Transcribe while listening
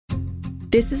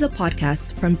This is a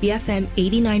podcast from BFM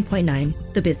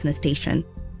 89.9, the business station.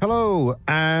 Hello,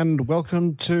 and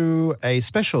welcome to a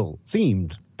special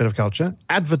themed bit of culture,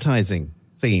 advertising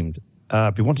themed.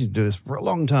 I've been wanting to do this for a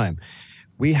long time.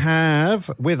 We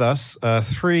have with us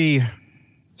three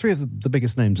of the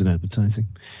biggest names in advertising.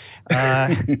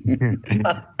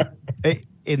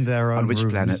 In their own On which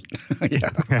rooms. planet?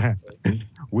 Yeah.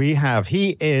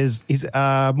 He's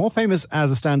more famous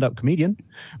as a stand-up comedian,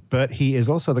 but he is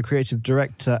also the creative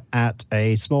director at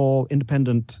a small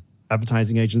independent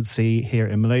advertising agency here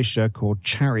in Malaysia called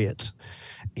Chariot.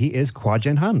 He is Kwa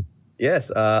Jen Han.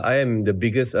 Yes, I am the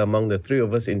biggest among the three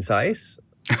of us in size,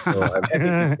 so I'm happy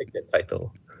to take that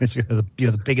title.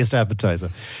 You're the biggest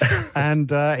advertiser. And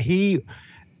he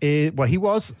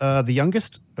was the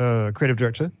youngest creative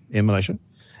director in Malaysia,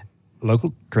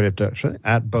 local creative director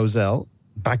at Bozell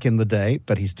back in the day,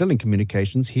 but he's still in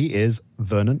communications. He is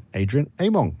Vernon Adrian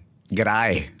Among.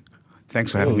 G'day.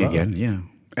 Thanks for having me again. Yeah.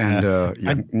 And,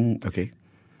 okay.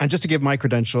 And just to give my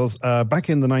credentials, back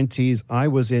in the 90s, I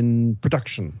was in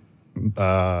production.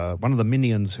 One of the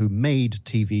minions who made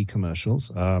TV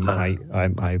commercials.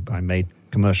 I made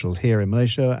commercials here in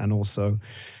Malaysia and also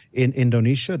in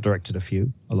Indonesia, directed a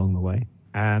few along the way.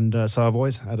 And so I've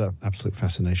always had an absolute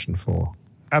fascination for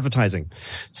advertising.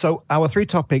 So our three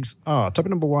topics are, topic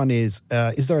number one is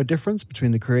there a difference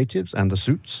between the creatives and the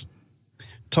suits?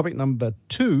 Topic number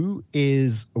two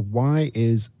is, why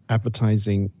is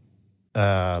advertising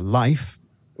life,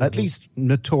 at least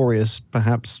notorious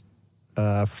perhaps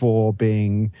for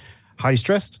being highly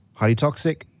stressed, highly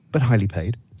toxic, but highly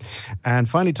paid? And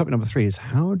finally, topic number three is,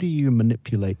 how do you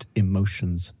manipulate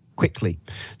emotions quickly?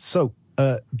 So,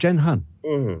 Jen Han,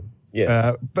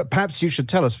 Yeah. but perhaps you should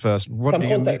tell us first. Some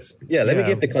context. Let me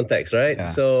give the context, right? Yeah.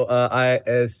 So,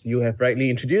 as you have rightly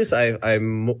introduced,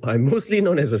 I'm mostly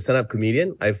known as a stand-up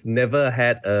comedian. I've never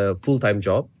had a full-time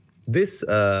job. This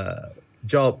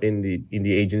job in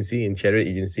the agency, in Chariot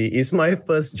Agency, is my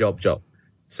first job.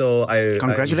 So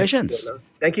Congratulations.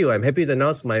 Thank you. I'm happy to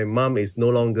announce my mom is no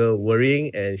longer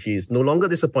worrying and she is no longer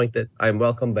disappointed. I'm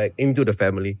welcome back into the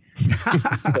family.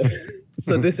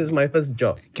 So this is my first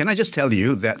job. Can I just tell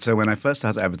you that when I first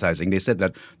started advertising, they said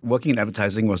that working in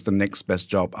advertising was the next best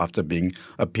job after being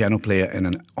a piano player in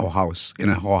a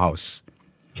whorehouse.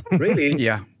 Really?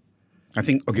 Yeah. I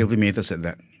think Ogilvy Mather said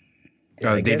that.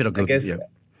 David Ogilvy. Yeah.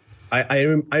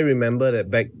 I remember that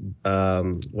back,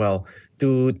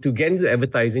 to get into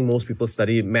advertising, most people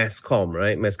study mass comm,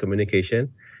 right? Mass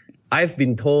communication. I've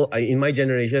been told in my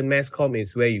generation, mass comm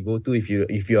is where you go to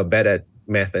if you are bad at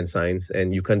math and science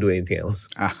and you can't do anything else.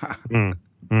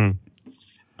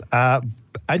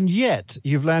 And yet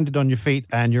you've landed on your feet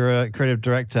and you're a creative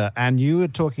director, and you were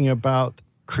talking about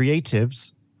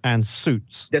creatives and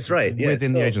suits. That's right. Yeah.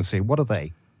 Within the agency. What are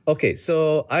they? Okay,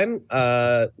 so I'm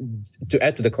to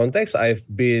add to the context, I've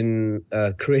been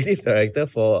a creative director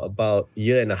for about a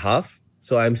year and a half.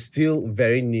 So I'm still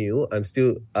very new. I'm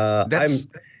still That's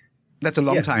a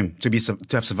long time to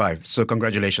have survived. So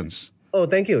congratulations. Oh,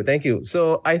 thank you.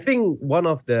 So I think one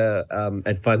of the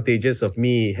advantages of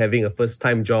me having a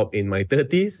first-time job in my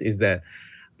 30s is that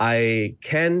I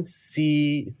can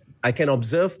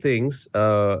observe things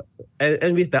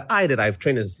and with the eye that I've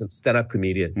trained as a stand-up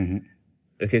comedian. Mm-hmm.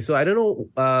 Okay, so I don't know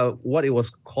what it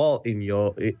was called in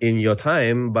your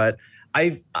time, but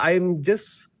I'm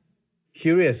just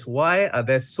curious, why are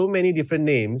there so many different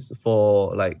names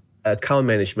for like account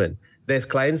management? There's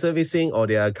client servicing, or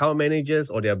there are account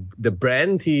managers, or they're the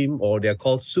brand team, or they're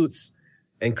called suits,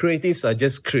 and creatives are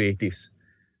just creatives,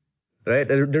 right?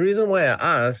 The reason why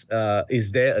I ask,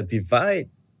 is there a divide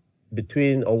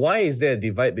between, or why is there a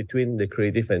divide between the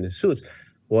creative and the suits?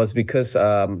 Was because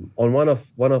on one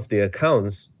of the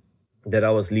accounts that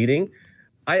I was leading,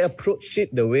 I approached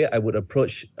it the way I would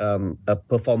approach a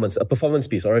performance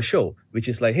piece or a show, which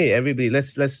is like, hey, everybody,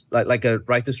 let's like a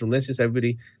writer's room, let's just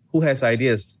everybody who has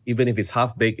ideas, even if it's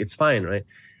half baked, it's fine, right?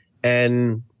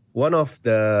 And one of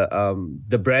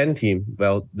the brand team,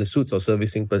 the suits or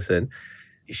servicing person,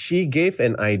 she gave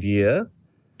an idea.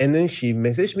 And then she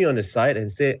messaged me on the side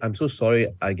and said, "I'm so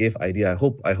sorry I gave idea. I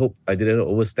hope I didn't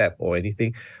overstep or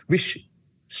anything," which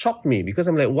shocked me because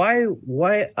I'm like, why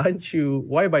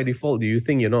by default do you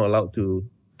think you're not allowed to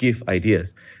give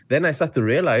ideas? Then I start to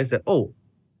realize that,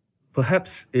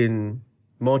 perhaps in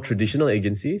more traditional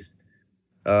agencies,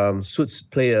 suits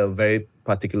play a very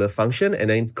particular function and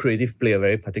then creative play a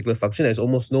very particular function. There's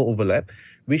almost no overlap,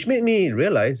 which made me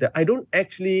realize that I don't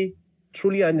actually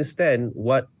truly understand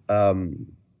what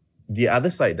the other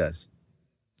side does.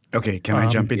 Okay, can I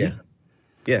jump in here?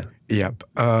 Yeah. Yep.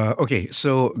 Okay,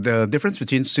 so the difference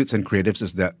between suits and creatives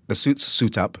is that the suits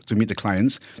suit up to meet the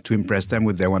clients, to impress them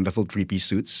with their wonderful three-piece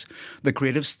suits. The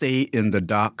creatives stay in the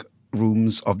dark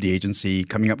rooms of the agency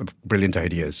coming up with brilliant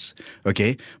ideas.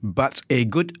 Okay? But a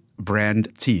good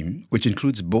brand team, which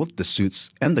includes both the suits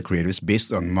and the creatives,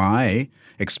 based on my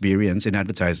experience in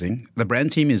advertising, the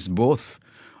brand team is both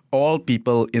all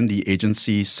people in the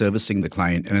agency servicing the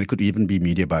client, and it could even be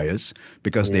media buyers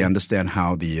because they understand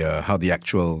how the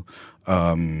actual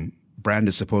brand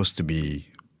is supposed to be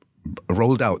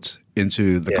rolled out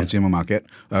into the consumer market,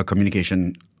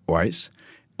 communication wise.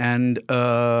 And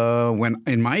when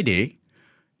in my day,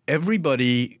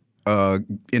 everybody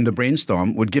in the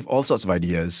brainstorm would give all sorts of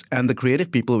ideas, and the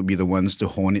creative people would be the ones to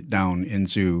hone it down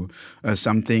into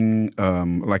something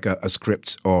like a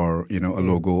script or a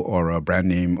logo or a brand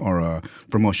name or a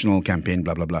promotional campaign,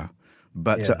 blah blah blah.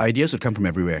 But ideas would come from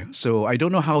everywhere. So I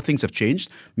don't know how things have changed.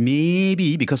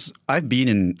 Maybe because I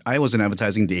was in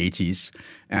advertising in the 80s,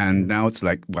 and now it's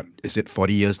like, what is it,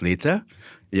 40 years later?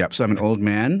 Yep. So I'm an old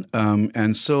man.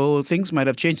 And so things might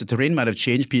have changed. The terrain might have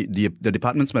changed. The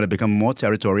departments might have become more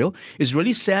territorial. It's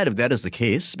really sad if that is the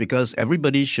case, because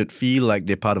everybody should feel like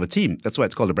they're part of a team. That's why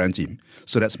it's called a brand team.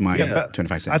 So that's my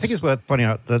 25 cents. I think it's worth pointing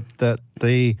out that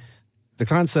the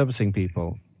client servicing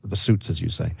people, the suits, as you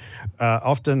say,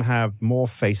 often have more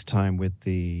face time with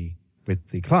the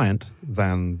client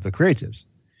than the creatives.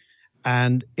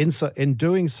 And in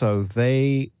doing so,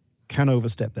 they can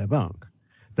overstep their mark.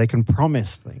 They can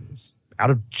promise things out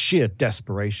of sheer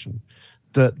desperation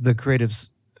that the creatives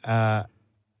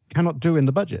cannot do in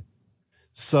the budget.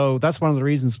 So that's one of the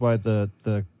reasons why the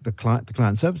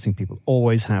client servicing people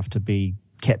always have to be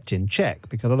kept in check,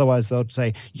 because otherwise they'll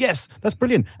say, yes, that's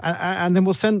brilliant, and then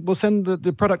we'll send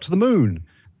the product to the moon.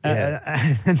 And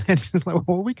then it's just like,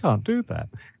 well, we can't do that.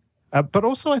 But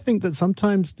also I think that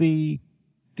sometimes the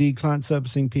client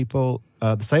servicing people,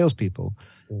 the salespeople,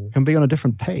 can be on a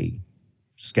different pay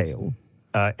scale,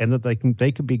 and that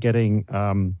they could be getting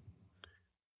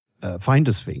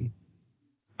finder's fee,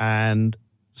 and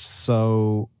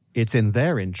so it's in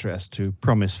their interest to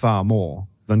promise far more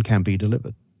than can be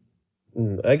delivered.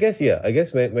 I guess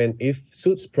when if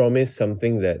suits promise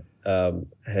something that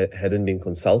hadn't been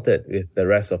consulted with the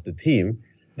rest of the team,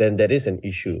 then that is an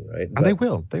issue, right? And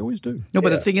they always do. No, but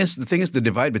the thing is, the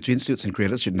divide between suits and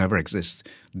creators should never exist.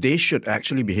 They should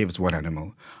actually behave as one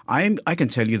animal. I can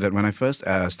tell you that when I first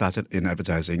started in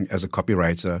advertising as a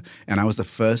copywriter, and I was the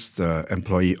first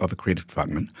employee of a creative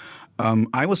department,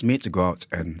 I was made to go out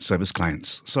and service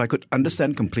clients, so I could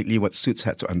understand completely what suits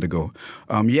had to undergo.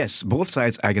 Yes, both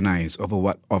sides agonize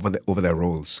over their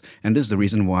roles, and this is the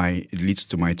reason why it leads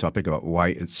to my topic about why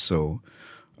it's so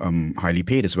highly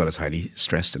paid as well as highly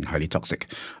stressed and highly toxic.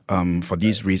 For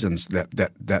these reasons, that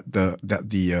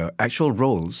the actual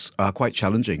roles are quite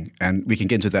challenging, and we can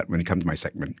get into that when it comes to my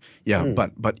segment.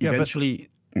 But eventually.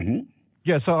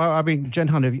 So I mean, Jen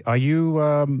Han, have you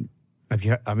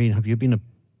been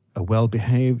a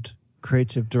well-behaved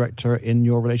creative director in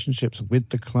your relationships with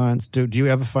the clients? Do you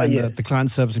ever find the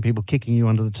client servicing people kicking you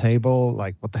under the table?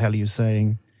 Like, what the hell are you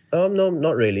saying? No,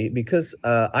 not really, because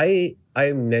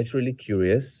I'm naturally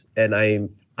curious, and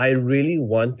I really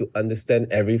want to understand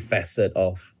every facet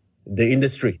of the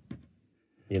industry,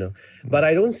 But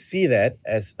I don't see that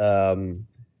as an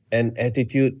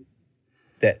attitude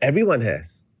that everyone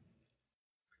has,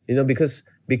 because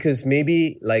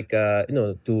maybe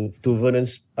to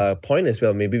Vernon's point as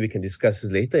well, maybe we can discuss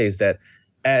this later, is that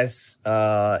as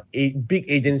big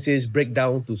agencies break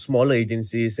down to smaller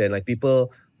agencies, and like people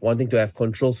wanting to have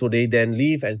control, so they then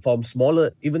leave and form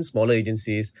even smaller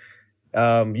agencies.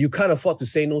 You can't afford to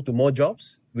say no to more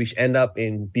jobs, which end up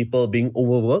in people being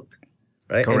overworked,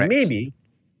 right? Correct. And maybe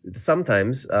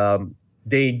sometimes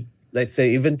let's say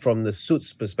even from the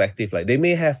suits perspective, like they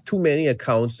may have too many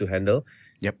accounts to handle.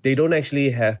 Yep. They don't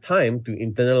actually have time to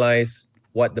internalize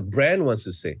what the brand wants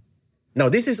to say. Now,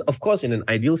 this is, of course, in an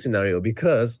ideal scenario,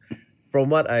 because from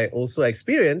what I also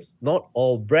experienced, not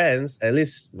all brands, at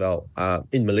least,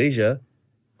 in Malaysia,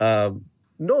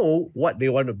 know what they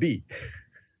want to be.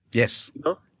 Yes.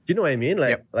 Do you know what I mean?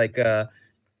 I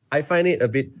find it a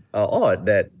bit odd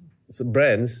that some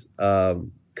brands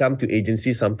come to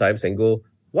agencies sometimes and go,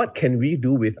 what can we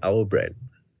do with our brand?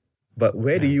 But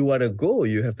where do you want to go?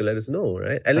 You have to let us know,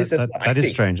 right? At least that is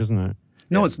strange, isn't it?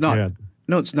 No, it's not. Yeah.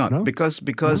 No, it's not. No? Because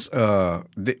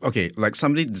like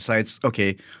somebody decides,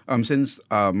 since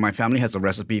my family has a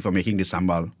recipe for making this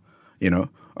sambal,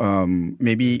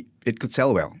 maybe it could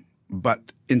sell well.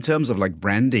 But in terms of like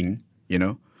branding,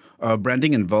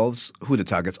 Branding involves who the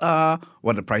targets are,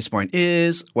 what the price point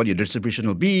is, what your distribution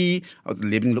will be, how the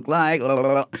labeling look like, blah, blah,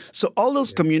 blah. So all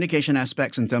those communication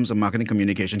aspects in terms of marketing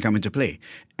communication come into play.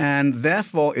 And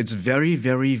therefore, it's very,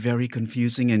 very, very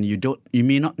confusing, and you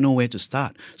may not know where to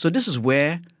start. So this is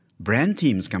where brand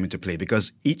teams come into play,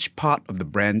 because each part of the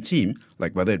brand team,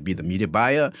 like whether it be the media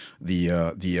buyer,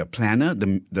 the planner,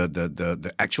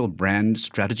 the actual brand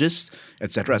strategist,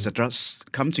 et cetera,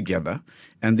 come together,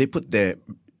 and they put their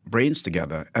brains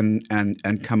together and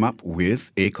come up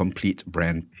with a complete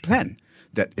brand plan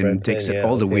that takes it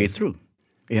all the way through.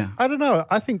 Yeah, I don't know.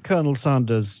 I think Colonel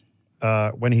Sanders,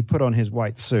 when he put on his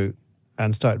white suit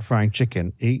and started frying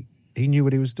chicken, he knew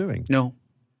what he was doing. No.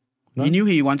 He knew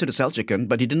he wanted to sell chicken,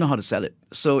 but he didn't know how to sell it.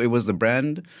 So it was the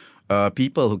brand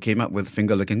people who came up with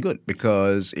Finger Lickin' Good,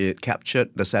 because it captured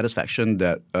the satisfaction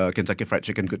that Kentucky Fried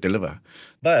Chicken could deliver.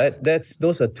 But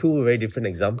those are two very different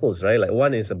examples, right? Like,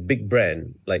 one is a big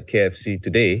brand like KFC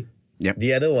today. Yep.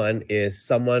 The other one is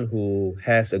someone who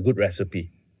has a good recipe.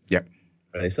 Yep.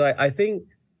 Right. So I think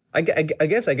I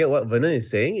guess I get what Vernon is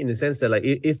saying, in the sense that, like,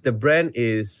 if the brand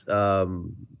is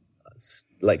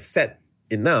like set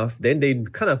enough, then they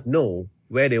kind of know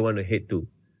where they want to head to.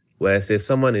 Whereas if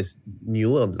someone is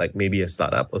new, like maybe a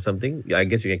startup or something, I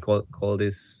guess you can call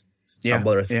this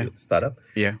sambal recipe startup.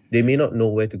 Yeah. They may not know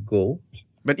where to go.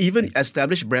 But even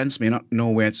established brands may not know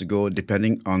where to go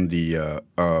depending on the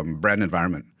brand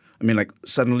environment. I mean, like,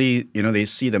 suddenly, they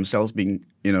see themselves being,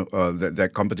 there's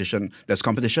competition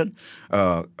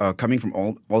coming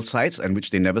from all sides, and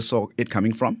which they never saw it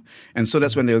coming from. And so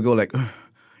that's when they'll go like,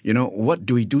 what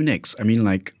do we do next? I mean,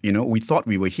 like, we thought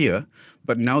we were here,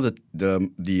 but now that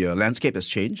the landscape has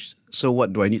changed, so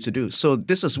what do I need to do? So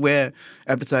this is where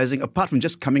advertising, apart from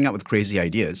just coming up with crazy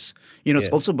ideas, it's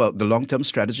also about the long-term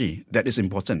strategy that is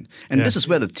important. And this is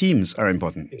where the teams are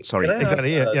important. Sorry.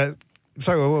 Exactly, yeah.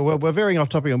 So we're veering off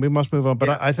topic and we must move on.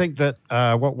 But I think that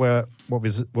what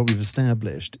we've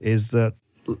established is that,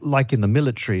 like in the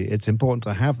military, it's important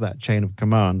to have that chain of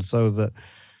command so that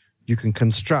you can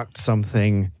construct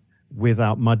something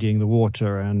without muddying the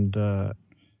water and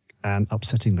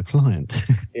upsetting the client.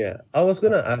 Yeah, I was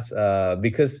gonna ask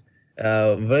because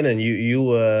Vernon, you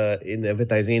were in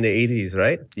advertising in the 80s,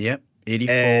 right? Yep,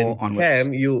 84 and onwards.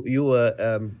 Cam, you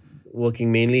were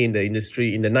working mainly in the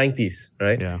industry in the 90s,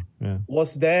 right? Yeah.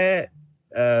 Was there?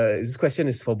 This question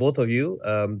is for both of you.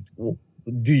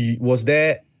 Was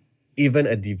there even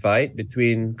a divide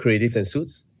between creatives and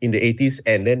suits in the 80s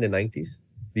and then the 90s?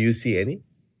 Do you see any?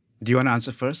 Do you want to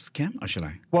answer first, Cam, or shall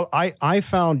I? Well, I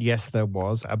found, yes, there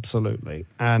was, absolutely.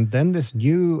 And then this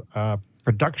new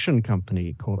production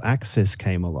company called Axis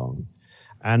came along.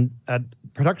 And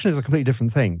production is a completely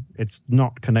different thing. It's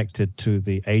not connected to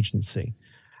the agency.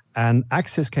 And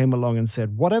Axis came along and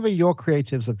said, whatever your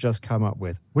creatives have just come up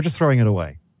with, we're just throwing it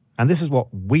away. And this is what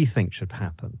we think should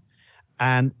happen.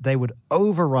 And they would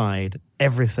override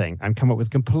everything and come up with a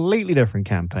completely different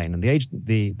campaign. And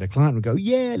the client would go,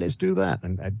 yeah, let's do that.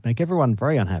 And I'd make everyone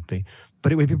very unhappy.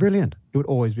 But it would be brilliant. It would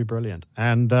always be brilliant.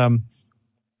 And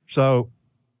so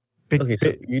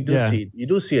you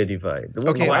do see a divide.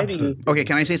 Okay,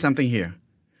 can I say something here?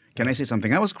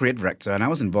 I was creative director, and I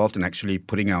was involved in actually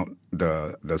putting out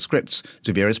the scripts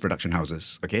to various production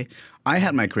houses, okay? I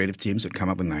had my creative teams would come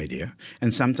up with an idea,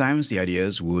 and sometimes the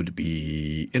ideas would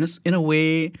be, in a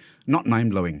way, not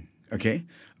mind-blowing, okay?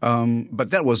 But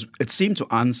it seemed to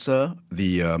answer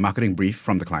the marketing brief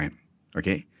from the client,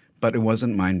 okay? But it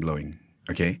wasn't mind-blowing,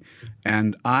 okay?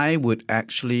 And I would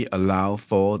actually allow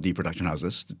for the production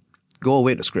houses to go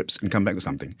away the scripts and come back with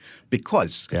something.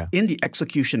 Because in the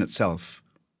execution itself,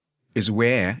 is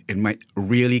where it might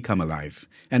really come alive.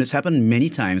 And it's happened many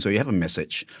times where you have a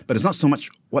message, but it's not so much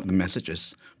what the message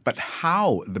is, but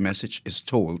how the message is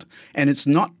told. And it's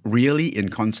not really in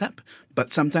concept,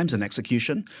 but sometimes in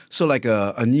execution. So like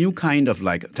a new kind of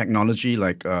like technology,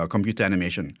 like computer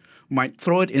animation, might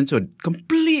throw it into a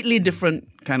completely different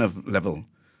kind of level.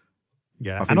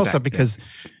 Yeah, and also because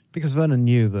Vernon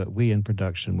knew that we in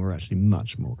production were actually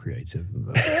much more creative than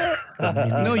that.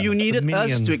 No, you needed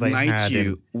us to ignite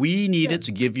you. We needed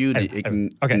to give you the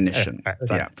ignition.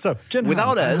 So, Jen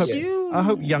without Han, us, I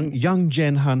hope young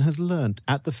Jen Han has learned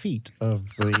at the feet of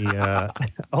the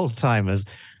old timers.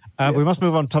 We must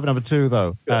move on to topic number 2,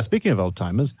 though. Speaking of old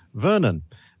timers, Vernon,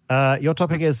 your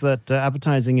topic is that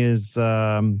advertising is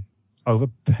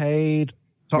overpaid,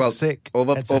 toxic,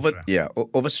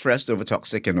 overstressed,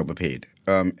 overtoxic, and overpaid.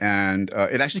 And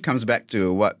it actually comes back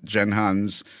to what Jen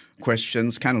Han's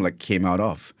questions kind of like came out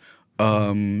of.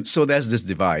 So there's this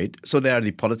divide. So there are the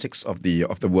politics of the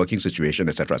working situation,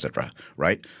 et cetera,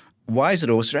 right? why is it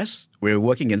overstressed? We're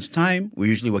working against time. We're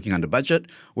usually working under budget.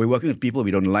 We're working with people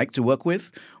we don't like to work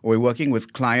with. Or we're working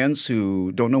with clients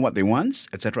who don't know what they want,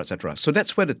 et cetera, et cetera. So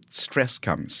that's where the stress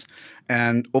comes.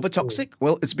 And over toxic,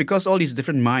 well, it's because all these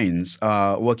different minds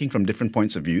are working from different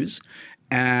points of views.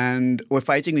 And we're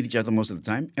fighting with each other most of the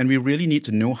time. And we really need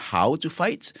to know how to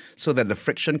fight so that the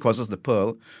friction causes the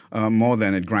pearl more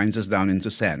than it grinds us down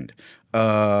into sand.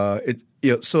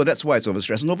 So that's why it's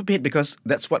overstressed and overpaid, because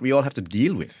that's what we all have to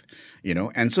deal with,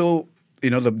 And so,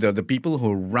 the people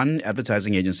who run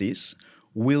advertising agencies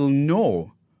will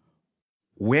know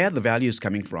where the value is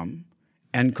coming from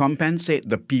and compensate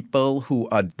the people who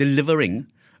are delivering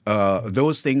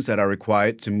those things that are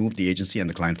required to move the agency and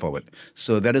the client forward.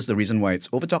 So that is the reason why it's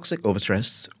overtoxic,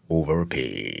 overstressed,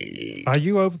 overpaid. Are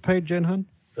you overpaid, Jinhan?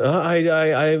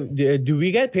 Do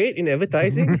we get paid in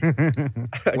advertising?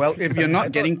 Well, if you're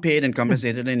not getting paid and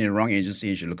compensated in the wrong agency,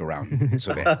 you should look around.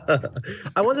 So there.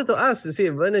 I wanted to ask,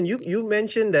 Vernon, you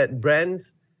mentioned that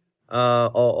brands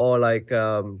or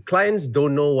clients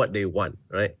don't know what they want,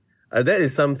 right? That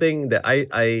is something that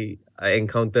I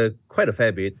encounter quite a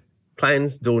fair bit.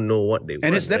 Clients don't know what they want.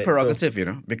 And it's their prerogative,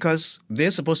 because they're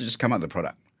supposed to just come out with the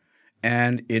product.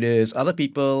 And it is other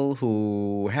people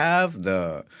who have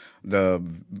the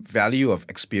value of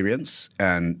experience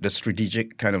and the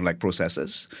strategic kind of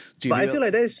processes. But I feel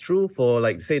like that is true for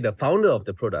say the founder of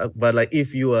the product. But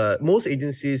if you are, most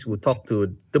agencies will talk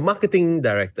to the marketing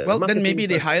director. Well, then maybe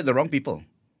they hired the wrong people.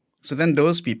 So then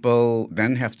those people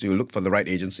then have to look for the right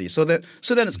agency. So then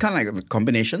it's kind of like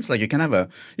combinations. Like you can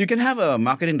have a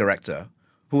marketing director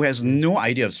who has no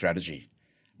idea of strategy,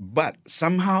 but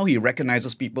somehow he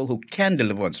recognizes people who can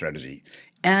deliver on strategy,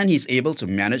 and he's able to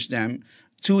manage them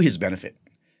to his benefit.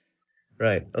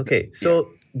 Right. Okay. So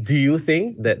do you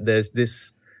think that there's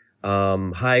this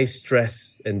high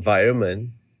stress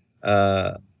environment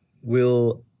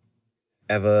will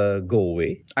ever go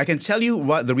away? I can tell you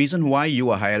the reason why you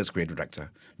are hired as creative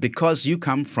director. Because you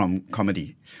come from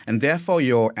comedy, and therefore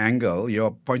your angle,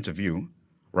 your point of view,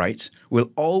 right,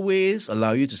 will always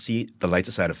allow you to see the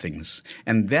lighter side of things.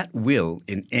 And that will,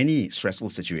 in any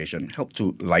stressful situation, help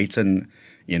to lighten,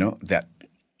 that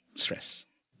stress.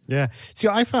 Yeah. See,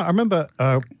 I remember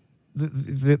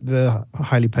the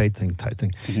highly paid type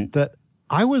thing, that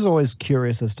I was always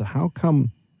curious as to how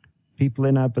come people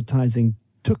in advertising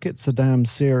took it so damn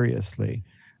seriously.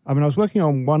 I mean, I was working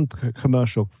on one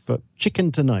commercial for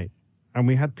Chicken Tonight, and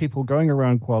we had people going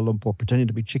around Kuala Lumpur pretending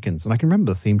to be chickens. And I can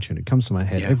remember the theme tune. It comes to my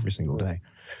head every single day.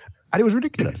 And it was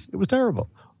ridiculous. It was terrible.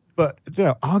 But,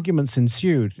 arguments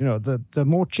ensued. The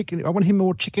more chicken, I want him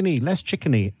more chickeny, less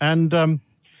chickeny. And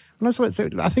that's what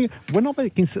I think we're not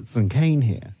making Citizen Kane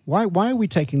here. Why are we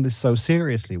taking this so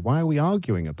seriously? Why are we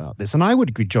arguing about this? And I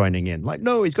would be joining in.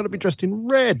 No, he's got to be dressed in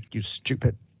red, you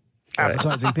stupid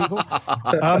advertising people.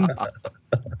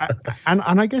 And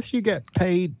I guess you get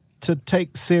paid to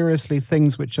take seriously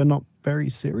things which are not very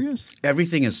serious.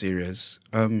 Everything is serious,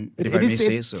 if I may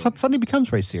say so. Suddenly becomes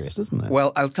very serious, doesn't it?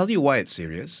 Well, I'll tell you why it's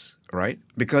serious, right?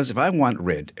 Because if I want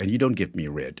red and you don't give me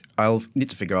red, I'll need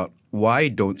to figure out why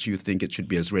don't you think it should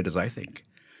be as red as I think?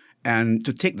 And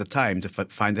to take the time to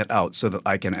find that out so that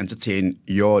I can entertain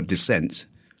your dissent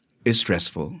is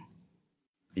stressful.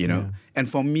 And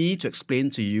for me to explain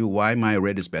to you why my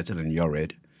red is better than your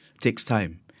red takes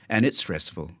time, and it's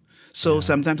stressful. So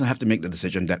sometimes I have to make the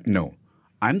decision that, no,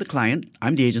 I'm the client,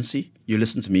 I'm the agency, you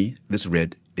listen to me, this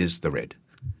red is the red.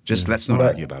 Just let's not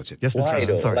argue about it. Yes, why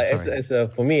though? Sorry.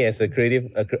 For me, as a creative,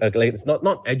 it's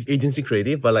not agency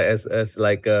creative, but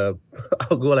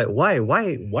I'll go why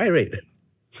red?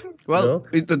 Well,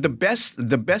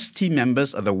 the best team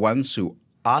members are the ones who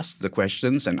ask the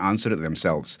questions and answer it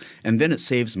themselves, and then it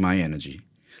saves my energy.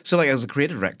 So as a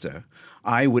creative director,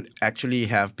 I would actually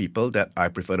have people that I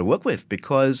prefer to work with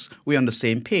because we're on the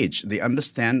same page. They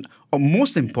understand, or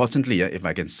most importantly, if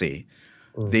I can say,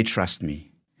 they trust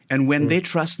me. And when they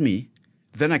trust me,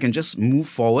 then I can just move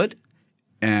forward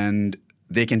and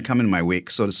they can come in my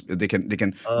wake. So they can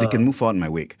move forward in my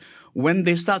wake. When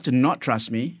they start to not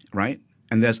trust me, right,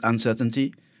 and there's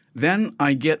uncertainty, then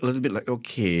I get a little bit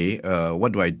okay,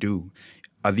 what do I do?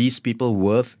 Are these people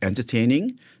worth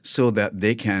entertaining so that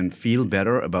they can feel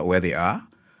better about where they are?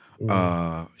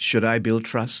 Should I build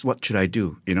trust? What should I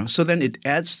do? So then it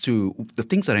adds to the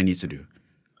things that I need to do.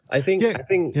 I think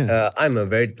I'm a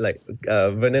very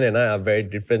Vernon and I are very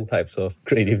different types of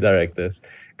creative directors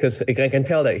because I can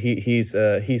tell that he's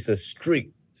a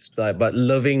strict but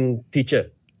loving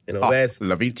teacher. Whereas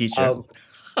loving teacher.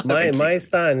 My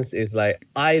stance is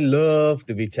I love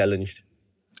to be challenged.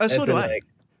 So do I.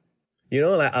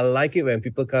 Like I like it when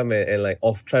people come and like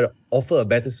try to offer a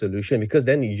better solution, because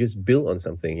then you just build on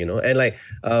something, and like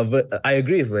I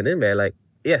agree with Vernon, man. Like,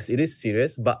 yes, it is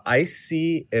serious, but I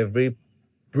see every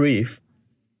brief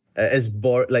as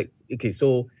bored. Like, okay,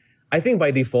 so I think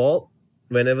by default,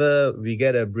 whenever we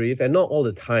get a brief, and not all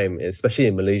the time, especially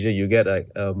in Malaysia, you get like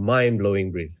a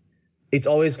mind-blowing brief. It's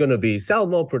always going to be sell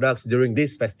more products during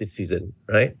this festive season,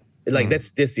 right? Like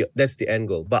that's the end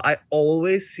goal. But I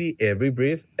always see every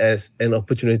brief as an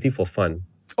opportunity for fun.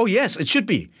 Oh yes, it should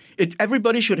be.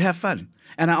 Everybody should have fun.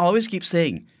 And I always keep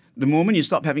saying, the moment you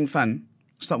stop having fun,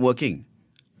 stop working.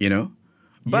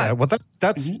 But well,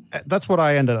 that's what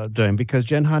I ended up doing, because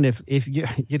Jenhan, if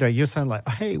you sound like,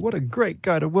 hey, what a great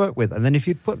guy to work with, and then if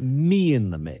you'd put me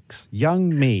in the mix,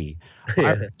 young me,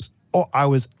 I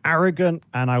was arrogant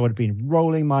and I would have been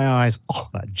rolling my eyes. Oh,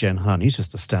 that Jenhan, he's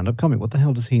just a stand-up comic. What the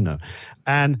hell does he know?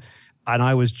 And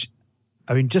I was,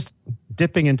 just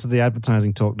dipping into the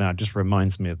advertising talk now just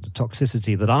reminds me of the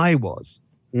toxicity that I was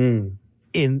in.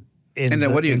 And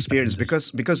then what do you experience?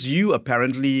 Because you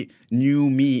apparently knew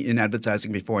me in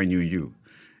advertising before I knew you,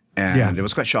 and it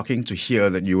was quite shocking to hear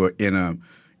that you were in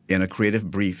a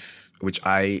creative brief which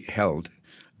I held.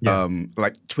 Yeah.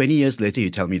 Like 20 years later, you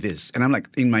tell me this. And I'm like,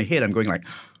 in my head, I'm going like,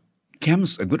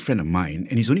 Cam's a good friend of mine,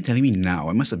 and he's only telling me now.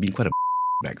 I must have been quite a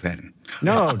back then.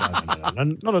 No,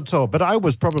 not at all. But I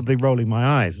was probably rolling my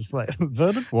eyes. It's like,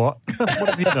 Vernon, what? What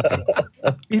does he know?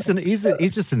 He's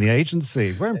just in the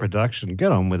agency. We're in production.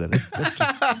 Get on with it.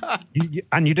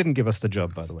 And you didn't give us the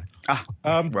job, by the way.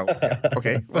 Well,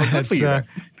 okay. Well, good for you.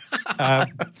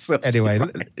 Anyway,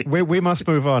 we must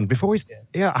move on. Before we,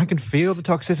 I can feel the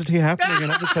toxicity happening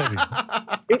in advertising.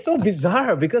 It's so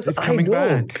bizarre because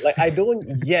I don't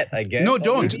yet, I guess. No,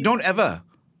 don't ever.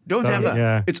 Don't ever.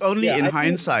 Yeah. It's only in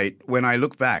hindsight when I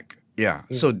look back. Yeah.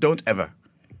 So don't ever.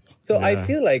 So I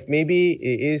feel like maybe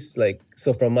it is like,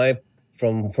 so from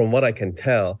what I can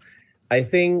tell, I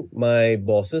think my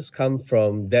bosses come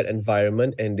from that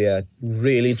environment and they are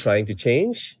really trying to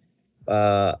change.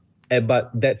 But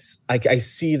that's, I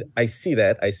see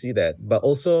that. But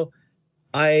also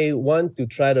I want to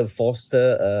try to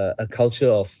foster a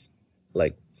culture of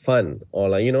like fun, or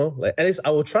like, at least I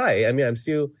will try. I mean, I'm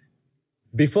still,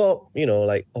 before,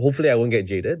 like hopefully I won't get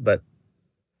jaded, but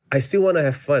I still want to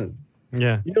have fun.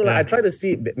 Yeah. I try to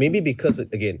see, maybe because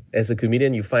again, as a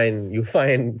comedian, you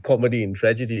find comedy in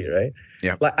tragedy, right?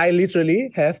 Yeah. Like I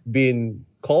literally have been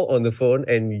called on the phone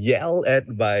and yelled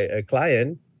at by a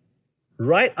client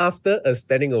right after a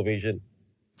standing ovation.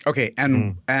 Okay,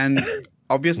 and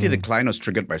obviously the client was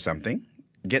triggered by something.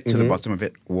 Get to the bottom of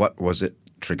it. What was it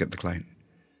triggered the client?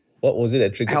 What was it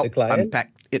that triggered the client?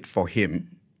 Unpack it for him.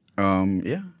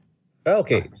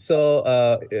 Okay, so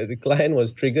the client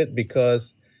was triggered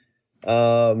because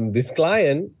this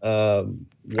client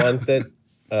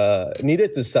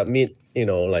needed to submit,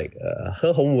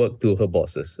 her homework to her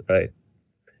bosses, right?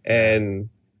 And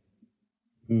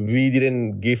we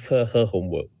didn't give her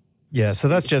homework. Yeah, so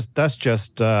that's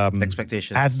just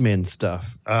expectations, admin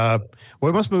stuff.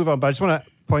 We must move on, but I just want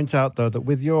to point out though that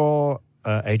with your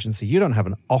agency, you don't have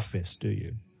an office, do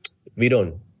you? We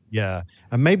don't. Yeah,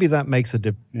 and maybe that makes a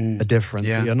difference.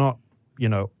 Yeah. You're not,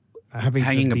 having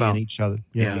hanging to be about in each other.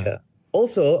 Yeah.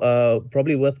 Also,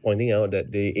 probably worth pointing out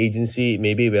that the agency,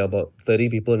 maybe we're about 30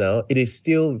 people now, it is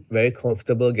still very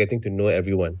comfortable getting to know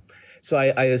everyone. So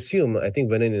I think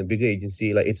Vernon, in a bigger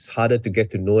agency, like it's harder to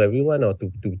get to know everyone or to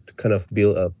kind of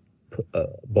build a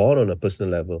bond on a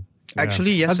personal level.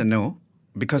 Actually, yes and no,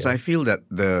 because I feel that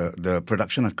the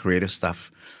production of creative stuff,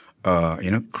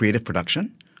 creative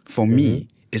production, for me,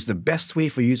 is the best way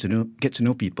for you to get to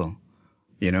know people,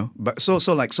 But so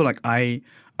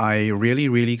I really,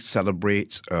 really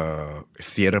celebrate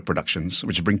theater productions,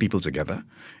 which bring people together,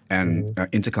 and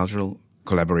intercultural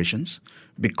collaborations,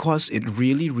 because it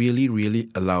really, really, really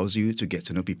allows you to get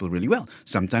to know people really well.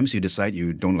 Sometimes you decide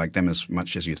you don't like them as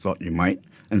much as you thought you might,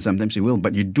 and sometimes you will,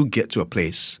 but you do get to a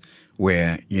place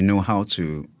where you know how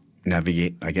to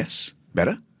navigate, I guess,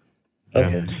 better.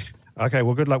 Okay. Yeah. Okay,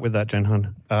 well, good luck with that,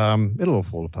 Jenhan. It'll all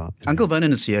fall apart. Uncle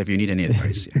Vernon is here if you need any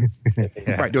advice.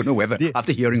 I don't know whether,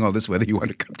 after hearing all this, whether you want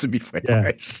to come to me for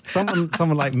advice.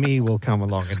 Someone like me will come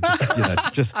along and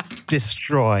just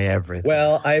destroy everything.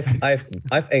 Well,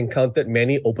 I've encountered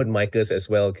many open micers as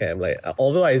well, Cam. Like,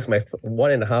 although it's my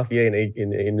 1.5 year in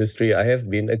the industry, I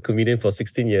have been a comedian for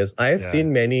 16 years. I have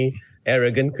seen many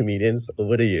arrogant comedians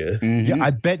over the years. Yeah,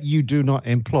 I bet you do not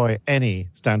employ any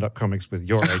stand-up comics with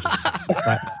your agency.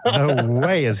 No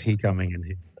way is he coming in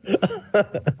here.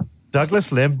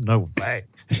 Douglas Lim, no way.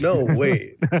 No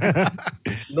way.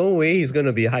 No way he's going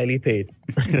to be highly paid.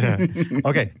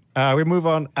 Okay, We move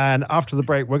on, and after the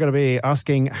break, we're going to be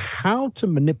asking how to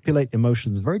manipulate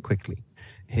emotions very quickly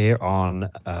here on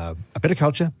A Bit of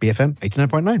Culture, BFM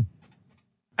 89.9.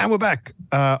 And we're back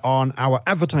on our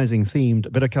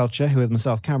advertising-themed Bit of Culture here with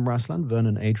myself, Cam Raslan,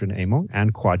 Vernon Adrian Among,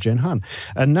 and Kwa Jen Han.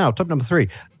 And now, topic number 3.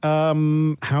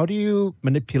 How do you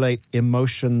manipulate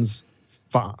emotions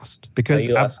fast? Because are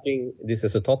you asking this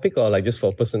as a topic or like just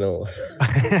for personal?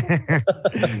 Yeah,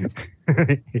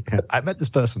 I met this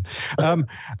person,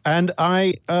 and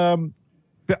I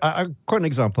quite an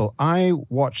example. I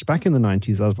watched back in the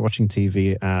 90s. I was watching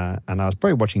TV, and I was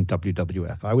probably watching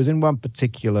WWF. I was in one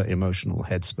particular emotional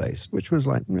headspace, which was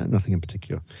like nothing in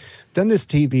particular. Then this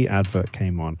TV advert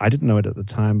came on. I didn't know it at the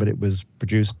time, but it was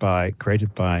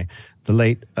created by the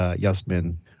late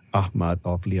Yasmin Ahmad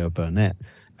of Leo Burnett,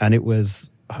 and it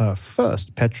was her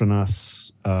first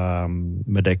Petronas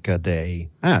Merdeka Day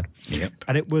ad. Yep.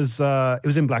 And it was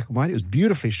in black and white. It was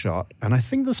beautifully shot. And I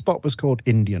think the spot was called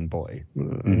Indian Boy.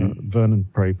 Vernon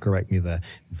probably correct me there.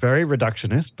 Very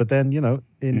reductionist, but then,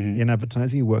 in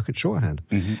advertising, you work at shorthand.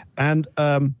 And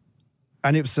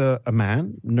it was a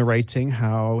man narrating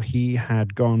how he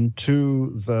had gone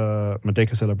to the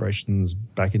Merdeka celebrations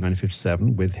back in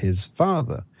 1957 with his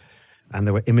father. And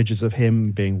there were images of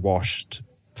him being washed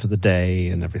for the day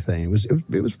and everything. It was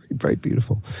very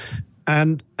beautiful.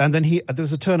 And then there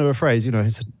was a turn of a phrase, and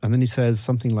then he says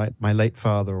something like "my late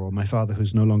father" or "my father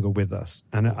who's no longer with us,"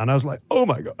 and I was like, oh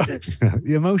my god,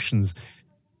 the emotions.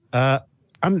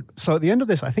 And so at the end of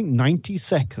this, I think 90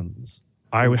 seconds,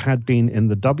 I had been in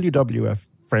the WWF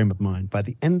frame of mind. By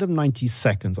the end of 90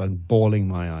 seconds, I'm bawling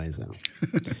my eyes out.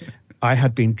 I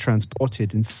had been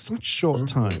transported in such short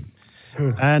time,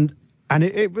 and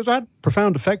it was had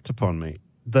profound effect upon me.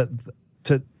 That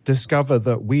to discover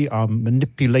that we are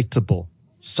manipulatable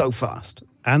so fast,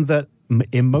 and that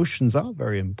emotions are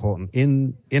very important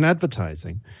in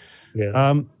advertising.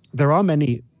 Yeah. There are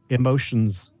many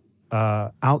emotions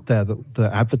out there that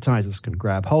the advertisers can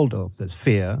grab hold of. There's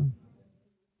fear,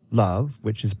 love,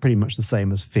 which is pretty much the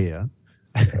same as fear.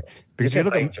 Because you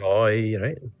look at joy,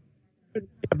 right?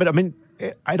 But I mean,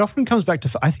 it often comes back to.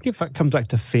 I think it comes back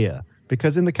to fear,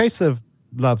 because in the case of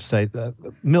love, say the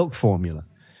milk formula.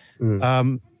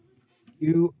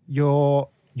 You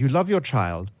love your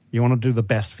child. You want to do the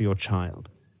best for your child.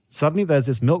 Suddenly there's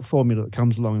this milk formula that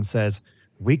comes along and says,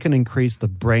 we can increase the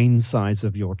brain size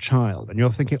of your child. And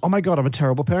you're thinking, oh my God, I'm a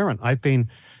terrible parent. I'm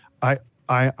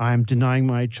denying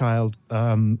my child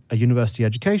a university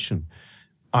education.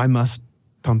 I must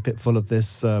pump it full of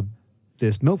this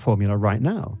milk formula right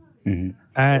now. And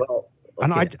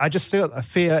I just feel a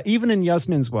fear, even in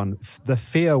Yasmin's one, the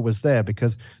fear was there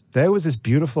because there was this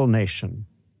beautiful nation,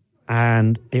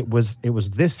 and it was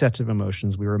this set of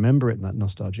emotions. We remember it in that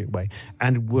nostalgic way,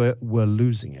 and we're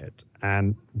losing it.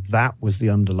 And that was the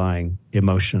underlying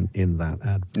emotion in that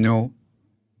ad. No,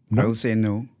 I will say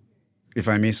no. If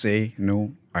I may say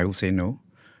no, I will say no.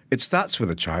 It starts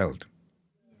with a child,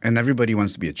 and everybody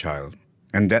wants to be a child,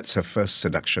 and that's her first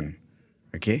seduction,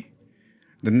 okay?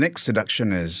 The next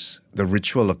seduction is the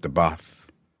ritual of the bath.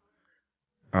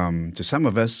 To some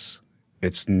of us,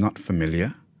 it's not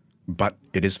familiar, but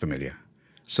it is familiar.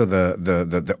 So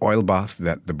the oil bath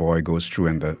that the boy goes through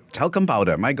and the talcum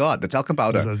powder, my God, the talcum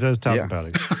powder. The talcum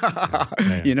powder.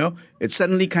 Yeah. It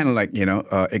suddenly kind of like,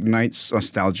 ignites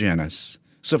nostalgia in us.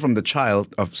 So from the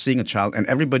child, of seeing a child, and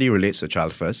everybody relates to a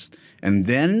child first, and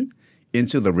then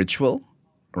into the ritual,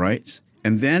 right?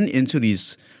 And then into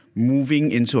these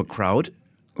moving into a crowd,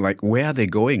 like where are they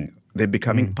going? They're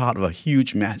becoming part of a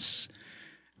huge mess.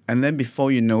 And then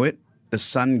before you know it, the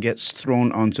son gets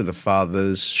thrown onto the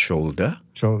father's shoulders,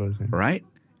 yeah. Right?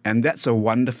 And that's a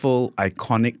wonderful,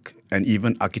 iconic, and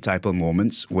even archetypal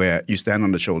moments where you stand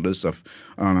on the shoulders of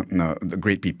the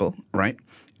great people, right?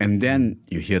 And then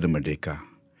you hear the Merdeka.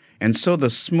 And so the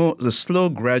slow,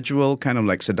 gradual kind of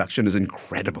like seduction is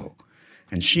incredible.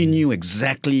 And she knew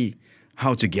exactly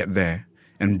how to get there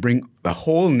and bring the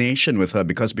whole nation with her,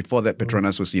 because before that,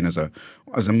 Petronas was seen as a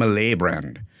Malay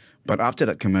brand. But after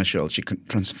that commercial, she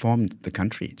transformed the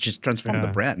country. She's transformed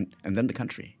the brand and then the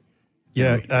country.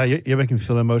 Yeah, you're making me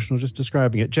feel emotional just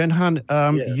describing it. Jen Han,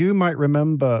 you might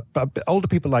remember, but older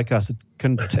people like us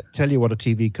can tell you what a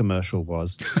TV commercial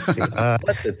was.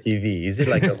 What's a TV? Is it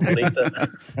like a monitor?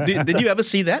 Did you ever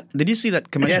see that? Did you see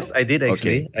that commercial? Yes, I did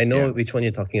actually. Okay. I know which one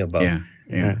you're talking about.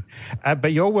 Yeah.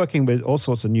 But you're working with all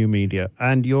sorts of new media,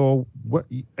 and are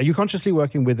you consciously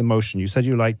working with emotion? You said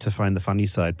you like to find the funny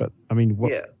side, but I mean,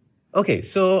 what? Yeah. Okay,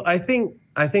 so I think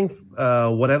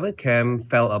whatever Cam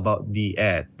felt about the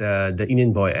ad, the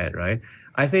Indian Boy ad, right?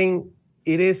 I think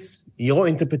it is your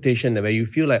interpretation where you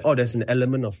feel like, oh, there's an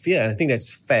element of fear. And I think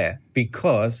that's fair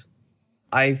because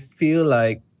I feel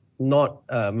like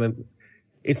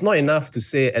it's not enough to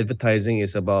say advertising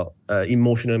is about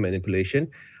emotional manipulation.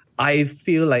 I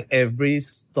feel like every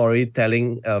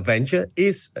storytelling venture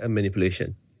is a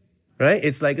manipulation, right?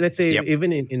 It's like, let's say,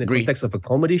 even in the context of a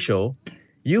comedy show,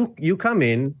 you come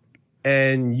in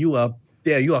and you are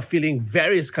feeling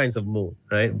various kinds of mood,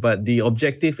 right? But the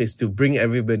objective is to bring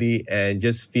everybody and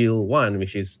just feel one,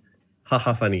 which is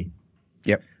haha funny.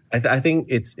 Yep. I think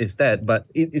it's that, but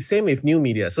it's same with new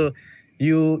media. So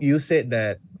you said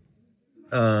that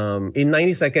in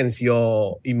 90 seconds,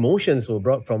 your emotions were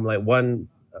brought from like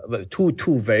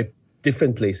two very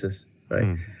different places,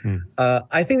 right?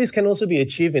 I think this can also be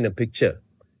achieved in a picture.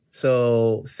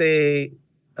 So say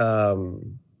now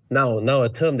a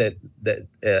term that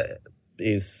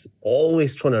is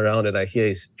always thrown around that I hear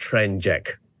is trend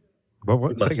jack.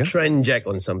 What? You must trend jack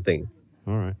on something.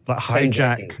 All right. Like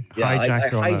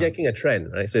hijacking a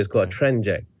trend, right? So it's called a trend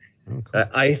jack. Oh, cool.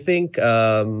 I think,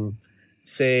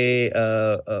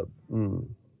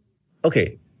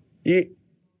 okay, you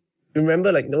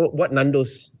remember like what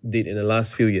Nando's did in the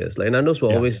last few years? Like Nando's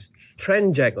will always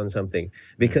trend jack on something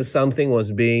because something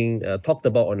was being talked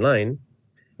about online.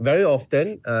 Very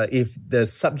often, if the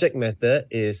subject matter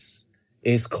is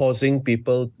causing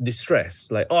people distress,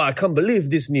 like, oh, I can't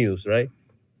believe this news, right?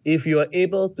 If you are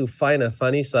able to find a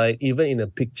funny side, even in a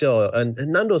picture, and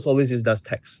Nando's always does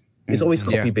text. It's always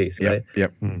copy-based, right?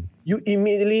 Yep. You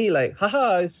immediately like,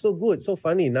 haha, it's so good, so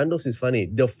funny. Nando's is funny.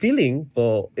 The feeling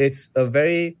it's a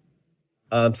very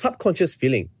subconscious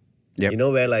feeling,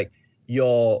 where like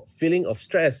your feeling of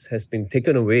stress has been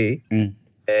taken away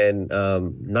and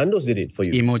Nando's did it for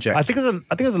you. Emojack. I think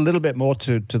there's a little bit more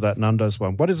to that Nando's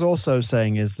one. What it's also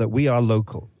saying is that we are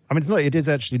local. I mean, it is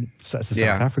actually it's a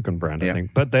South African brand, I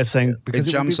think. But they're saying because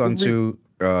it jumps onto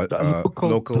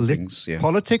local things,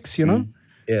 politics, you know.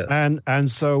 Yeah.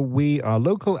 And so we are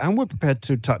local, and we're prepared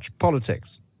to touch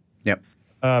politics. Yep.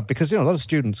 Because a lot of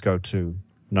students go to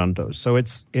Nando's, so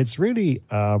it's really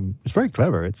it's very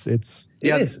clever. It is,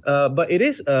 but it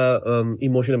is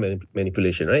emotional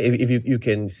manipulation, right? If you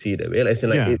can see that way, as in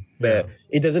like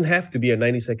it doesn't have to be a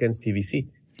 90 seconds TVC.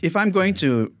 If I'm going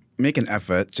to make an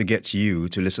effort to get you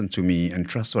to listen to me and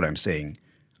trust what I'm saying,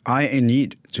 I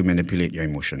need to manipulate your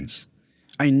emotions.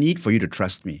 I need for you to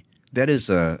trust me. That is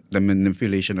the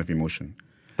manipulation of emotion.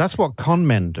 That's what con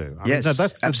men do. Yes,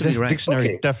 that's absolutely the right.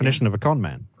 dictionary definition of a con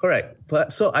man. Correct.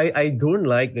 But so I don't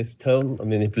like this term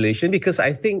manipulation because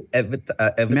I think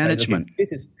management. Okay,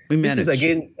 this is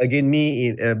again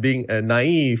me being a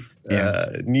naive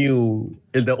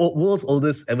the world's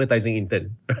oldest advertising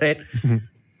intern, right?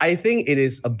 I think it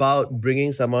is about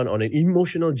bringing someone on an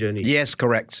emotional journey. Yes,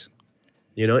 correct.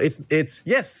 It's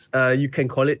you can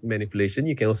call it manipulation.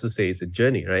 You can also say it's a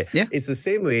journey, right? Yeah. It's the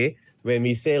same way when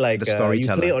we say like you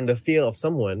play on the fear of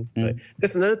someone. Right?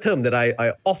 There's another term that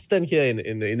I often hear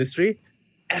in the industry,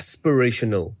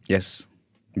 aspirational. Yes.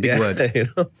 Big word.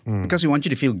 Because we want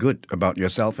you to feel good about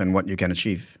yourself and what you can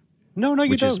achieve. No, you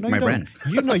which don't. Is no, my you brand.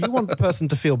 don't. You want the person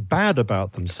to feel bad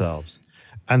about themselves,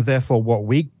 and therefore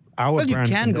our you brand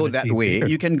can go that way.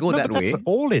 You can go that way. That's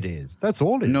all it is. That's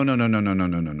all it is. No.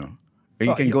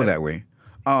 You can go that way.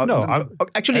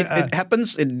 Actually, it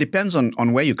happens. It depends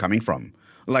on where you're coming from.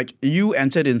 Like you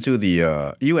entered into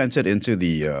the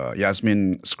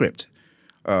Yasmin script,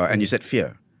 and you said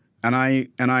fear, and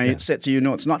I said to you,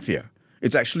 no, it's not fear.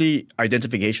 It's actually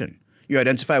identification. You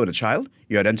identify with a child,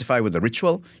 you identify with the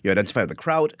ritual, you identify with the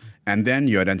crowd, and then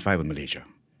you identify with Malaysia.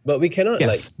 But we cannot take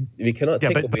away.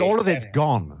 But all of it's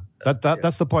gone.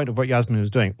 That's the point of what Yasmin was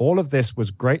doing. All of this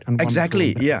was great and wonderful.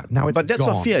 Exactly, yeah. Now it's but that's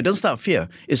gone. not fear. It doesn't start fear.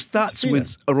 It starts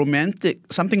with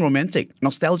something romantic,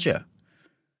 nostalgia.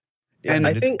 Yeah, and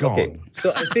I think gone. okay.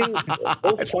 So I think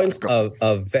both points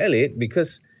are valid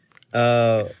because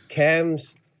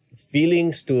Cam's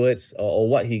feelings towards or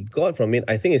what he got from it,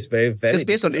 I think is very valid. It's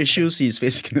based on issues he's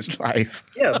facing in his life.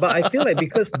 Yeah, but I feel like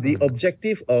because the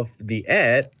objective of the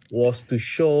ad was to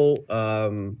show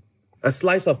a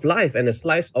slice of life and a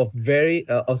slice of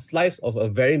a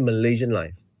very Malaysian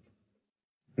life.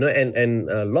 And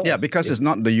lots. Yeah, because it's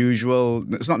not the usual.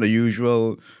 It's not the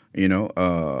usual.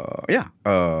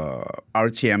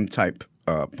 RTM type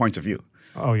point of view.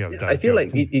 Oh yeah. I feel like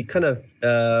it kind of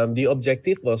the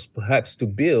objective was perhaps to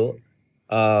build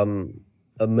a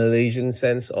Malaysian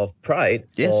sense of pride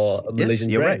for a Malaysian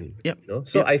brand. Right. Yep.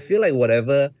 So I feel like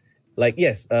whatever. Like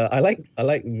yes, I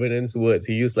like Vernon's words.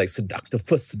 He used like the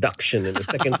first seduction and the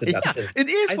second seduction. It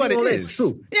is what it is. That's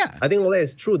true. Yeah, I think all that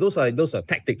is true. Those are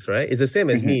tactics, right? It's the same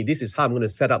as me. This is how I'm going to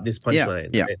set up this punchline.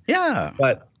 Yeah, right? yeah.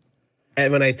 But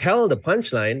And when I tell the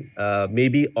punchline,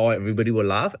 maybe everybody will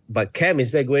laugh, but Cam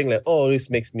is there going like, "Oh, this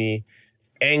makes me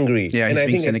angry." Yeah, and he's I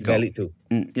being think cynical. that's valid too.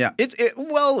 Yeah,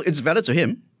 it's valid to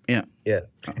him. Yeah. Yeah.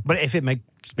 But if it makes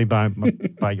me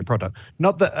buy your product,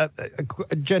 not that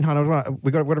Jen Han,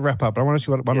 we got to wrap up. But I want to ask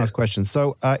you one last question.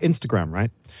 So Instagram,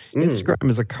 right? Instagram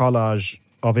is a collage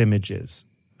of images.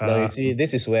 Now you see,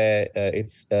 this is where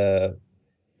it's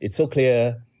so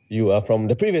clear you are from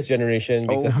the previous generation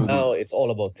because now it's all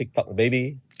about TikTok,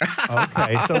 baby.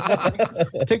 Okay, so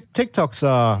TikToks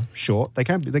are short. They're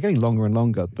getting longer and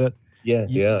longer, but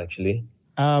Yeah, actually.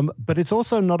 but it's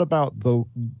also not about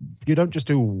you don't just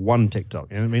do one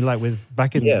TikTok. You know what I mean? Like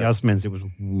back in Yasmin's, it was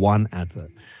one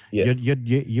advert. Yeah.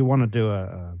 You want to do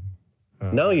a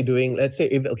now you're doing, let's say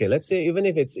even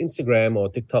if it's Instagram or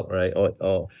TikTok, right?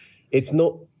 Or it's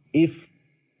no, if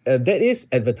that is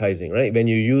advertising, right? When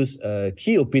you use a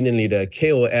key opinion leader,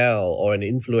 KOL, or an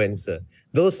influencer,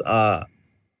 those are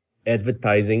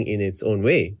advertising in its own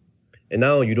way. And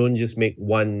now you don't just make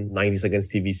one 90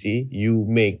 seconds TVC, you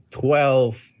make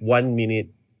 12 1-minute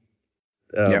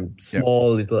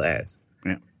small little ads.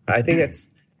 Yeah. I think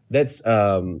that's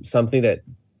something that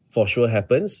for sure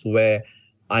happens where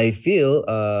I feel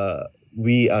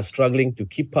we are struggling to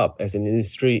keep up as an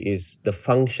industry is the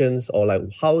functions or like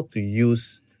how to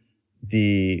use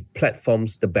the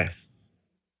platforms the best.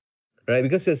 Right?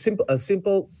 Because a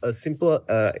simple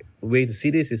way to see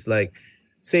this is like,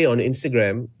 say on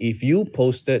Instagram, if you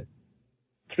posted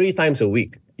 3 times a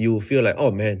week, you will feel like,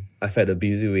 oh man, I've had a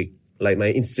busy week. Like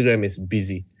my Instagram is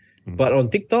busy. But on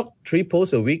TikTok, 3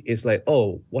 posts a week is like,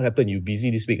 oh, what happened? You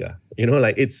busy this week? You know,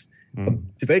 like it's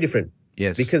very different.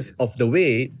 Yes. Because of the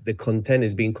way the content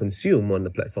is being consumed on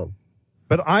the platform.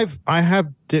 But I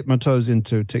have dipped my toes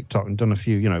into TikTok and done a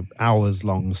few, hours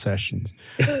long sessions,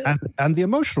 and the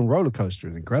emotional roller coaster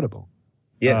is incredible.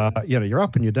 Yeah. You're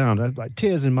up and you're down, like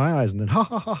tears in my eyes, and then ha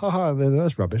ha ha ha ha, and then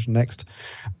that's rubbish. Next,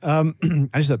 and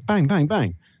just like bang bang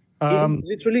bang. It's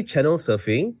literally channel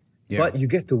surfing, but you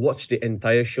get to watch the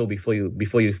entire show before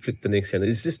you flip the next channel.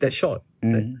 It's just that short.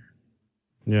 Right?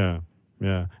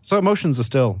 Yeah. So emotions are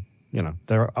still,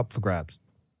 they're up for grabs.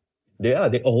 They are.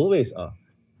 They always are.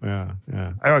 Yeah.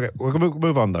 Okay, we're going to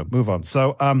move on, though. Move on.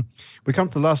 So we come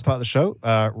to the last part of the show,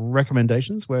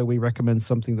 recommendations, where we recommend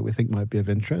something that we think might be of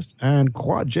interest. And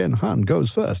Kwa Jen Han goes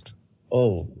first.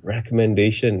 Oh,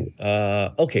 recommendation.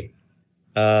 Okay.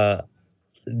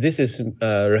 This is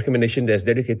a recommendation that's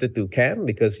dedicated to Cam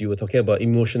because you were talking about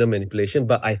emotional manipulation,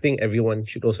 but I think everyone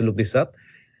should also look this up.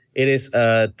 It is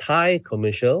a Thai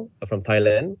commercial from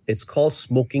Thailand. It's called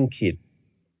Smoking Kid.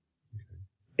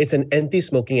 It's an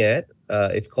anti-smoking ad.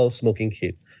 It's called Smoking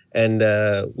Kid. And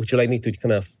would you like me to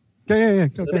kind of... Yeah.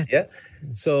 Okay. Yeah.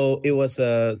 So it was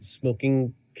a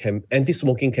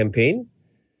anti-smoking campaign.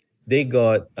 They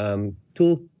got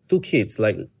two kids,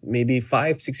 like maybe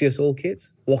 5-6 years old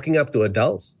kids, walking up to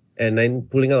adults and then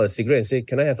pulling out a cigarette and say,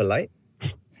 "Can I have a light?"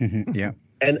 Yeah.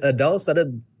 And adults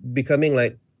started becoming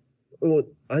like, "Oh,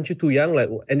 aren't you too young?" Like,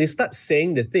 and they start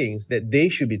saying the things that they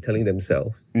should be telling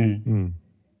themselves.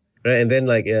 Right, and then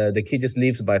like the kid just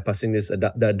leaves by passing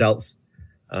the adults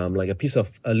like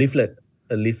a leaflet.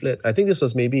 I think this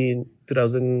was maybe in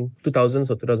 2000s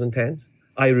or 2010s.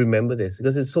 I remember this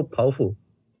because it's so powerful.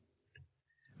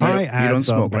 You don't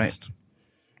smoke, right?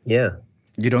 Yeah.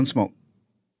 You don't smoke.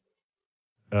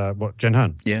 What, Jen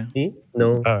Han? Yeah.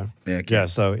 No. Yeah,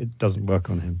 so it doesn't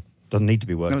work on him. Doesn't need to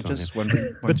be worked on him. No, just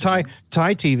wondering. But Thai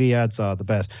TV ads are the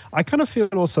best. I kind of feel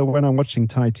also when I'm watching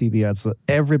Thai TV ads that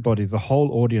the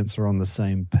whole audience are on the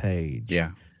same page.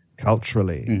 Yeah.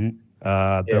 Culturally.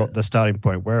 The starting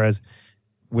point. Whereas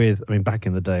back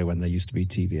in the day when there used to be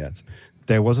TV ads,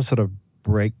 there was a sort of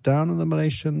breakdown of the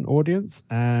Malaysian audience.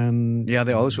 And yeah,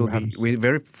 they always will be. We're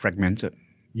very fragmented.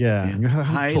 Yeah. And you have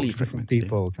highly fragmented fragmented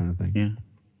people kind of thing. Yeah.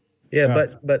 Yeah,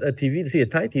 but a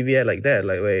Thai TV ad like that,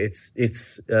 like where it's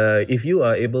if you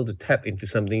are able to tap into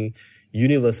something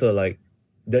universal, like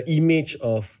the image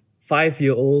of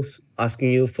 5-year-olds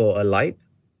asking you for a light,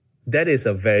 that is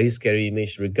a very scary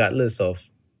image, regardless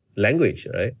of language,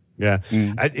 right? Yeah,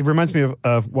 it reminds me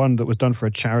of one that was done for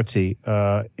a charity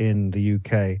in the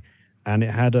UK, and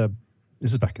it had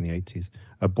this is back in the 80s,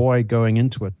 a boy going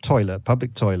into a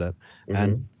public toilet,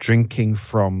 and drinking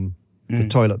from the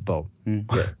toilet bowl.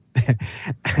 Yeah.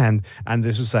 and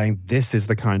this was saying, this is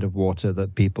the kind of water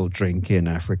that people drink in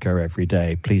Africa every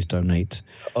day. Please donate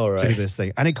to this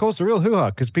thing. And it caused a real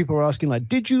hoo-ha because people were asking, like,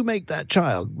 did you make that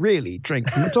child really drink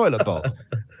from a toilet bowl?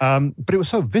 But it was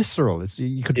so visceral.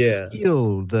 You could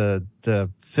feel the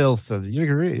filth of it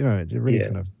really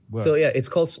kind of worked. So yeah, it's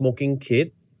called Smoking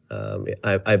Kid.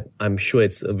 I'm sure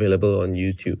it's available on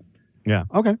YouTube. Yeah.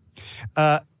 Okay.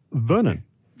 Vernon.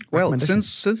 Well,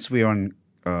 since we're on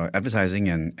advertising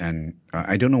and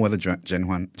I don't know whether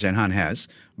Jenhan has,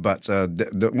 but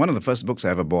one of the first books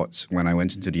I ever bought when I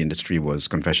went into the industry was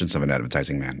Confessions of an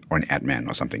Advertising Man or an Ad Man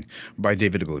or something by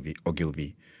David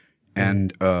Ogilvy.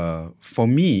 And for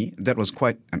me, that was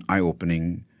quite an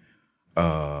eye-opening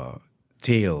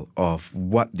tale of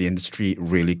what the industry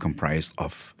really comprised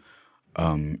of.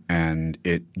 And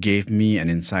it gave me an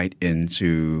insight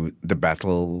into the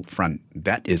battlefront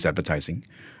that is advertising,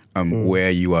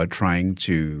 where you are trying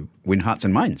to win hearts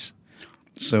and minds.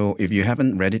 So if you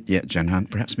haven't read it yet, Jenhan,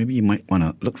 perhaps maybe you might want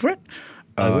to look for it.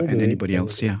 And anybody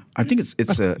else, yeah. I think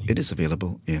it is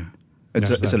available, yeah. It's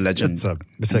a legend.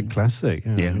 It's a classic.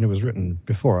 Yeah. Yeah. I mean, it was written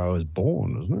before I was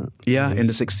born, wasn't it? Yeah, in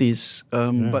the 60s.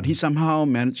 But he somehow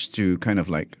managed to kind of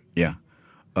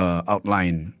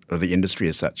outline the industry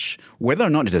as such. Whether or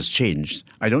not it has changed,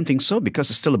 I don't think so, because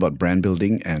it's still about brand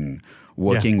building and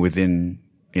working within,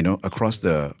 across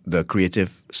the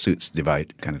creative suits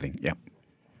divide kind of thing. Yeah.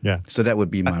 Yeah. So that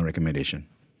would be my recommendation.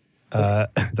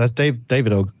 That's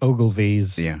David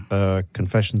Ogilvy's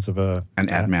Confessions of an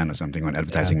Ad Man or something, or an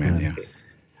Advertising Man.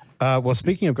 Yeah. Well,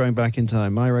 speaking of going back in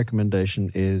time, my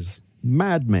recommendation is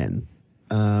Mad Men.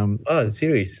 The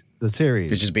series. The series.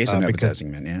 Which is based on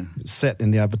Advertising Man, yeah. Set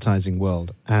in the advertising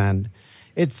world. And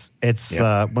it's one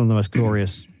of the most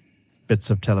glorious bits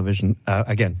of television.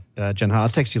 Again, Jenhan, I'll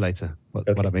text you later what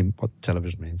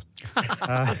television means.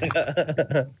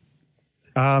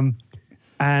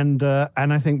 And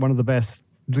I think one of the best,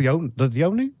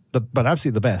 but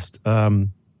absolutely the best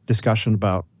discussion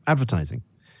about advertising,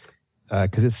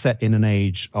 because it's set in an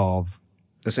age of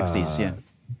the 60s,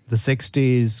 the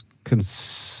 60s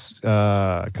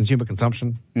consumer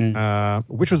consumption,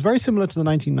 which was very similar to the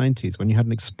 1990s when you had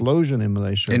an explosion in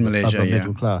Malaysia. In Malaysia, of the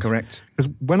middle class. Correct.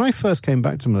 Because when I first came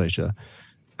back to Malaysia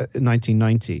in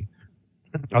 1990.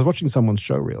 I was watching someone's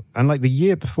show reel, and like the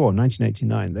year before,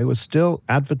 1989, they were still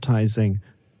advertising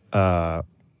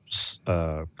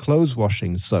clothes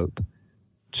washing soap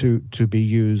to be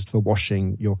used for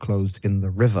washing your clothes in the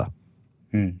river.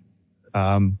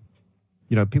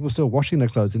 People still washing their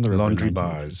clothes in the river. Laundry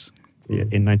bars.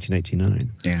 In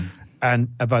 1989. Yeah. And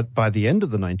by the end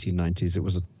of the 1990s, it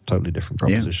was a totally different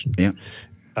proposition. Yeah.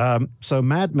 So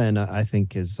Mad Men, I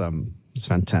think, is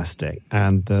fantastic.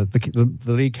 And the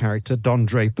lead character, Don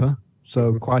Draper.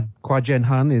 So Kwa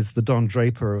Jenhan is the Don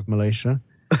Draper of Malaysia.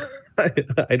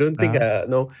 I don't think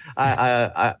no.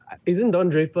 Isn't Don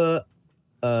Draper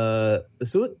the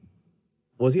suit?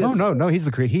 Was he? No. He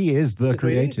is the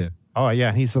creator. Oh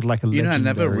yeah, he's sort of like a. I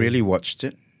never really watched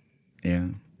it. Yeah,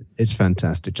 it's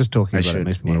fantastic. Just talking about it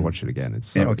makes me want to watch it again. It's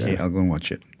so okay. I'll go and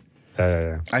watch it.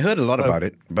 I heard a lot about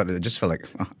it, but it just felt like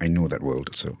I know that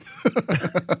world. So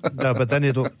no, but then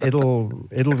it'll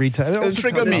retell. It'll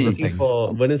trigger me.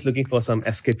 Vernon's looking for some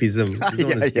escapism. He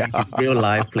wants to see his real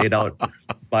life played out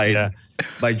by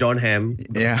John Hamm.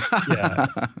 Yeah.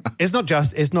 It's not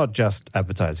just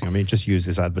advertising. I mean, it just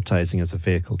uses advertising as a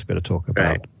vehicle to be able to talk about.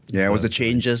 Right. Yeah, it was the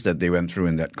changes that they went through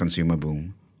in that consumer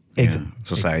boom.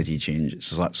 Society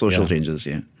changes, social changes.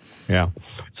 Yeah. Yeah.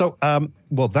 So,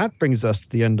 that brings us to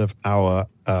the end of our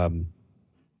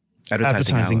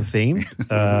advertising theme.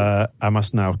 I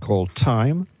must now call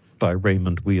Time by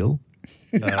Raymond Wheel.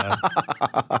 You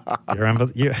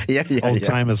remember? Old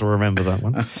timers will remember that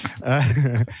one.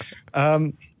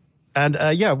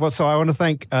 So I want to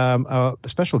thank our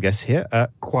special guest here,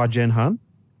 Kwa Jenhan.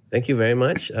 Thank you very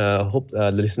much. Hope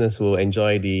the listeners will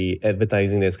enjoy the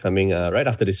advertising that's coming right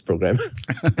after this program.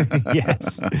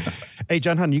 Yes. Hey,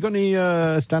 Jenhan, you got any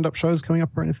stand-up shows coming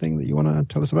up or anything that you want to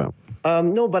tell us about?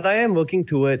 No, but I am working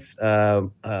towards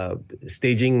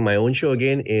staging my own show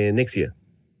again in next year.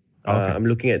 Okay. I'm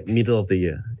looking at middle of the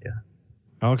year.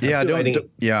 Yeah. Okay.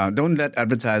 Yeah. Don't let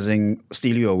advertising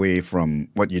steal you away from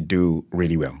what you do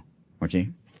really well. Okay.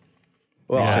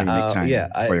 Well,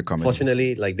 for your comedy.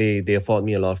 Fortunately, they afford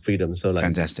me a lot of freedom, so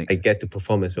fantastic. I get to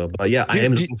perform as well. But I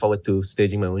am looking forward to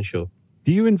staging my own show.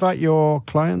 Do you invite your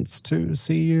clients to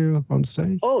see you on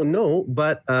stage? Oh no,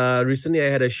 but recently I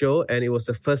had a show, and it was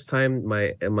the first time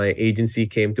my agency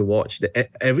came to watch.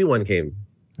 Everyone came,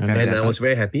 and I was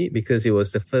very happy because it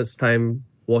was the first time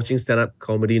watching stand-up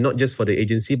comedy, not just for the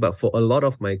agency, but for a lot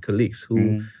of my colleagues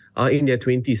who are in their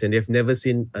 20s and they've never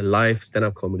seen a live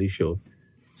stand-up comedy show.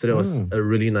 So that was a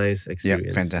really nice experience.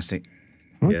 Yeah, fantastic.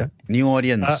 Okay. Yeah. New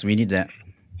audience, we need that.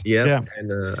 Yeah.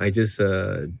 And I just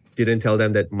didn't tell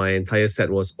them that my entire set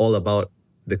was all about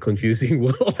the confusing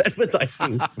world of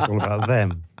advertising. All about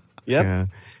them. Yep.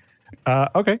 Yeah.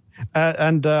 Okay.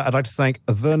 And I'd like to thank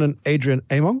Vernon Adrian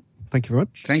Amon. Thank you very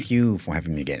much. Thank you for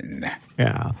having me again.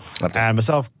 Yeah. And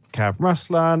myself, Kav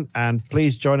Raslan, and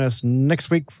please join us next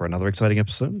week for another exciting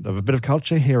episode of A Bit of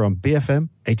Culture here on BFM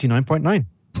 89.9.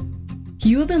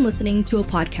 You have been listening to a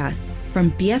podcast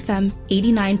from BFM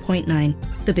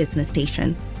 89.9, the business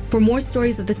station. For more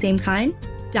stories of the same kind,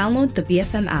 download the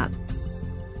BFM app.